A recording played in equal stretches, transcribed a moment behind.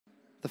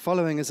The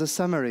following is a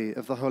summary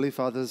of the Holy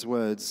Father's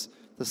words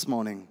this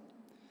morning.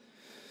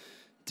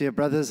 Dear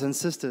brothers and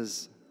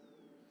sisters,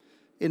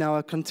 in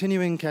our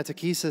continuing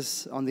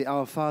catechesis on the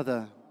Our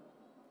Father,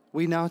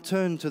 we now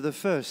turn to the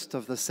first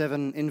of the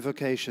 7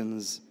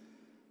 invocations,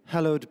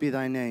 Hallowed be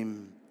thy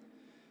name.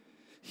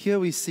 Here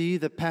we see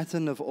the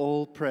pattern of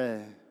all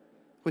prayer,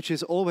 which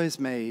is always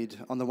made,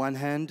 on the one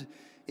hand,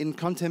 in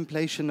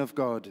contemplation of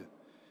God,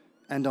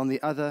 and on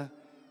the other,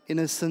 in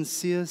a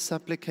sincere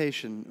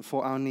supplication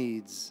for our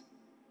needs.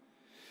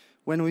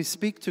 When we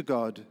speak to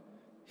God,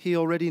 He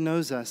already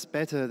knows us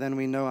better than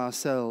we know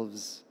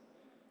ourselves.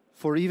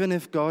 For even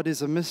if God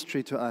is a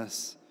mystery to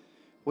us,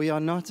 we are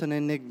not an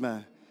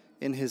enigma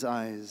in His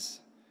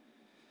eyes.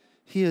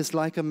 He is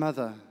like a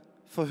mother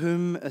for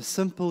whom a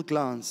simple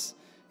glance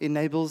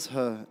enables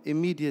her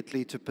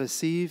immediately to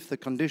perceive the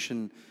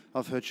condition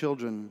of her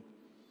children.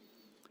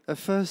 A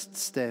first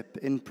step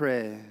in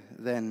prayer,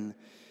 then,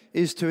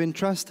 is to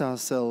entrust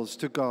ourselves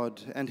to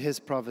God and His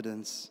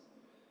providence.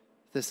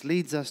 This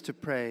leads us to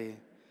pray,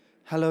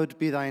 Hallowed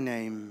be thy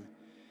name,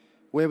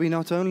 where we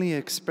not only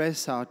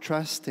express our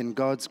trust in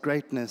God's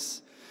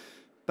greatness,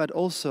 but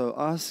also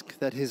ask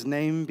that His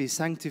name be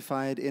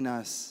sanctified in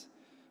us,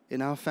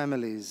 in our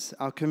families,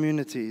 our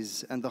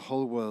communities, and the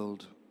whole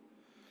world.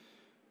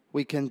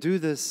 We can do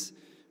this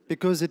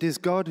because it is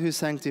God who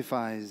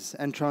sanctifies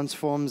and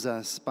transforms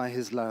us by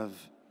His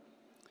love.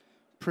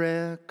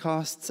 Prayer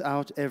casts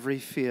out every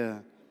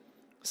fear.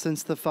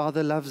 Since the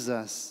Father loves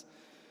us,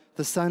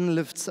 the Son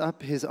lifts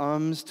up His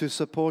arms to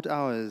support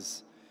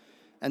ours,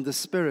 and the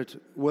Spirit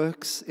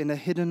works in a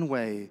hidden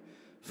way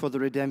for the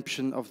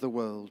redemption of the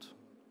world.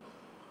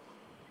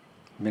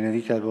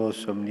 Benedicat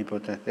vos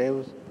omnipotens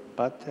Deus,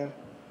 Pater,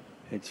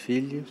 et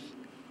Filius,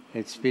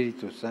 et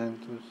Spiritus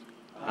Sanctus.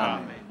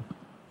 Amen.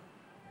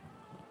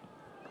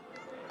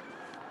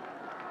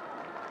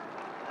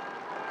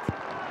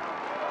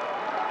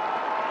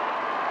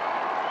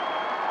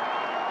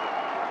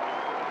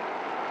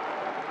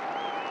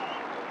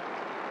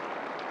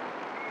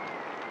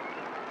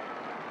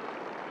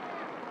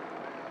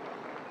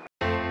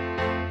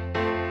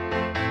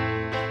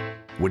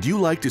 Would you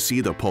like to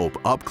see the Pope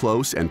up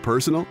close and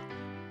personal?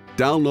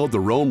 Download the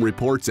Rome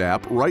Reports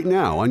app right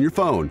now on your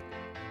phone.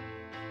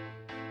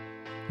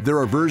 There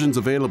are versions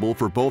available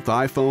for both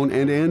iPhone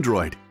and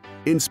Android,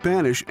 in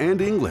Spanish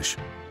and English.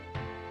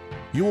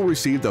 You will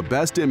receive the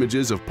best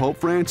images of Pope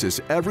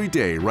Francis every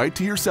day right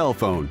to your cell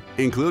phone,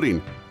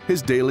 including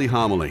his daily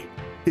homily,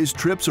 his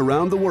trips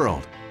around the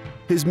world,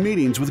 his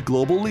meetings with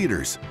global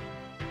leaders,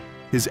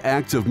 his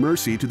acts of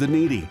mercy to the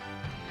needy.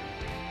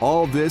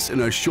 All this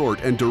in a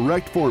short and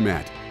direct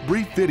format,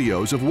 brief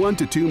videos of 1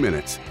 to 2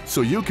 minutes,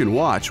 so you can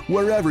watch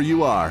wherever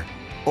you are.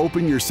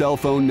 Open your cell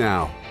phone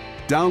now,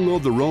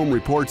 download the Rome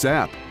Reports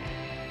app,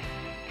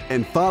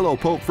 and follow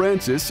Pope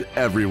Francis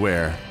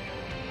everywhere.